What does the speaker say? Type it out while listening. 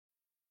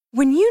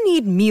When you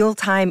need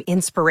mealtime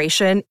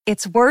inspiration,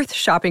 it's worth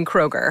shopping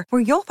Kroger,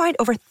 where you'll find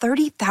over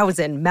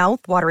 30,000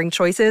 mouth-watering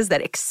choices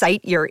that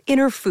excite your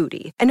inner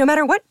foodie. And no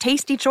matter what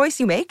tasty choice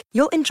you make,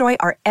 you'll enjoy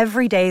our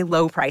everyday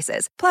low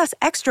prices, plus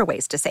extra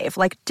ways to save,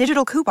 like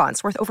digital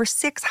coupons worth over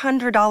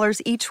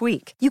 $600 each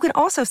week. You can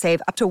also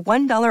save up to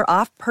 $1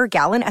 off per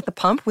gallon at the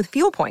pump with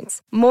fuel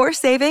points. More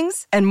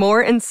savings and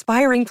more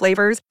inspiring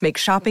flavors make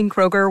shopping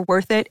Kroger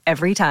worth it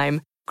every time.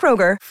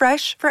 Kroger,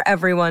 fresh for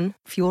everyone.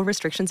 Fuel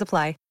restrictions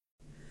apply.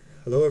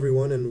 Hello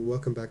everyone and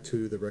welcome back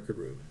to The Record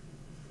Room.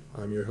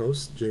 I'm your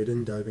host,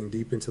 Jaden, diving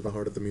deep into the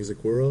heart of the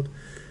music world.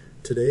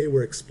 Today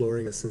we're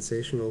exploring a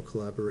sensational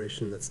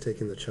collaboration that's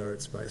taken the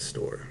charts by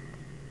storm.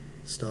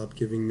 Stop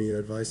Giving Me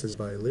Advice is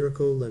by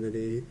Lyrical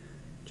Lemonade,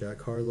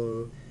 Jack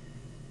Harlow,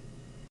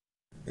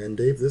 and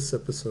Dave. This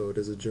episode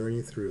is a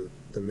journey through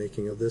the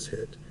making of this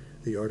hit,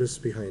 the artists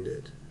behind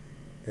it,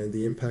 and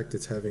the impact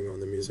it's having on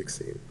the music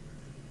scene.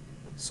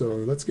 So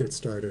let's get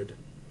started.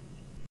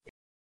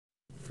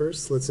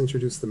 First, let's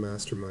introduce the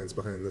masterminds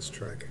behind this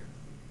track.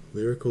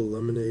 Lyrical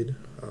Lemonade,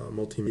 a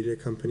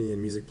multimedia company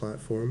and music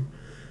platform,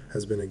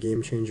 has been a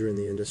game changer in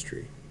the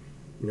industry.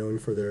 Known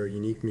for their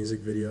unique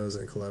music videos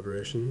and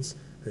collaborations,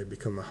 they've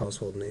become a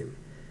household name.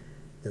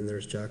 Then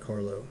there's Jack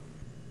Harlow,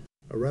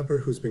 a rapper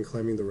who's been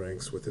climbing the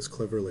ranks with his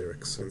clever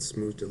lyrics and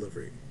smooth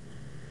delivery.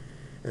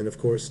 And of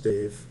course,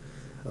 Dave,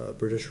 a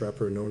British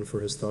rapper known for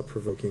his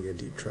thought-provoking and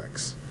deep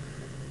tracks.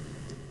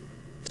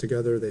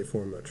 Together, they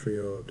form a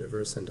trio of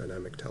diverse and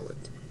dynamic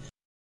talent.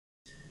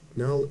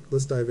 Now,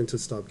 let's dive into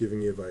Stop Giving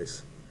Me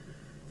Advice.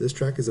 This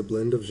track is a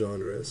blend of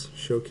genres,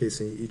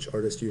 showcasing each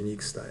artist's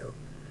unique style.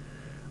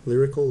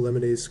 Lyrical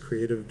Lemonade's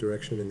creative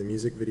direction in the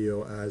music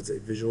video adds a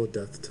visual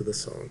depth to the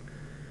song.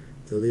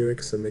 The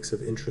lyrics, a mix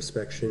of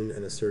introspection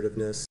and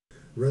assertiveness,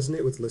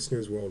 resonate with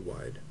listeners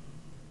worldwide.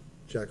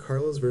 Jack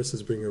Harlow's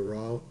verses bring a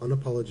raw,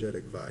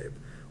 unapologetic vibe,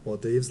 while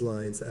Dave's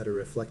lines add a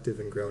reflective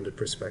and grounded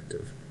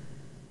perspective.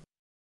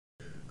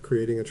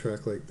 Creating a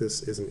track like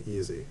this isn't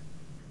easy.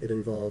 It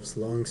involves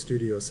long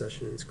studio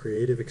sessions,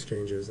 creative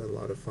exchanges, and a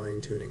lot of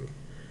fine-tuning.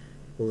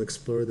 We'll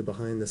explore the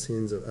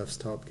behind-the-scenes of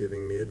Stop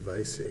Giving Me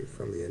Advice,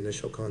 from the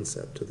initial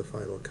concept to the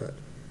final cut.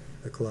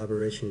 A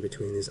collaboration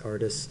between these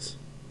artists,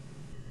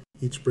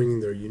 each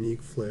bringing their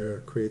unique flair,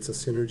 creates a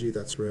synergy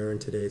that's rare in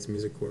today's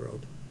music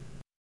world.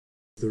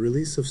 The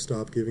release of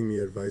Stop Giving Me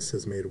Advice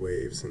has made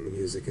waves in the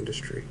music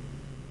industry.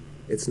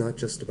 It's not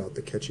just about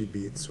the catchy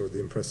beats or the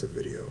impressive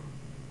video.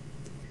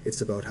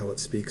 It's about how it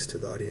speaks to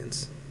the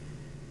audience.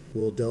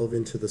 We'll delve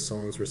into the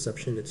song's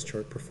reception, its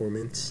chart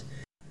performance,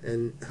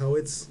 and how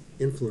it's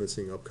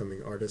influencing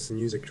upcoming artists and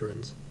music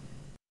trends.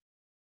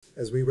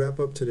 As we wrap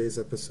up today's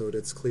episode,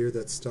 it's clear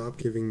that Stop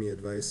Giving Me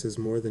Advice is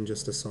more than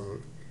just a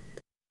song.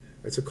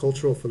 It's a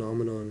cultural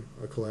phenomenon,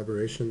 a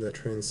collaboration that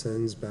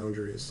transcends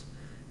boundaries,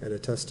 and a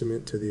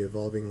testament to the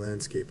evolving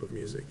landscape of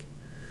music.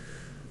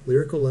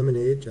 Lyrical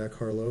Lemonade, Jack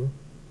Harlow,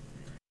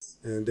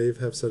 and Dave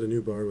have set a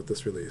new bar with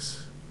this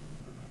release.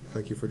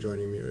 Thank you for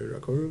joining me at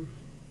Record Room.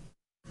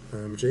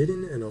 I'm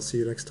Jaden, and I'll see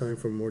you next time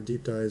for more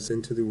deep dives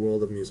into the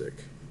world of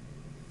music.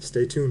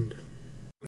 Stay tuned.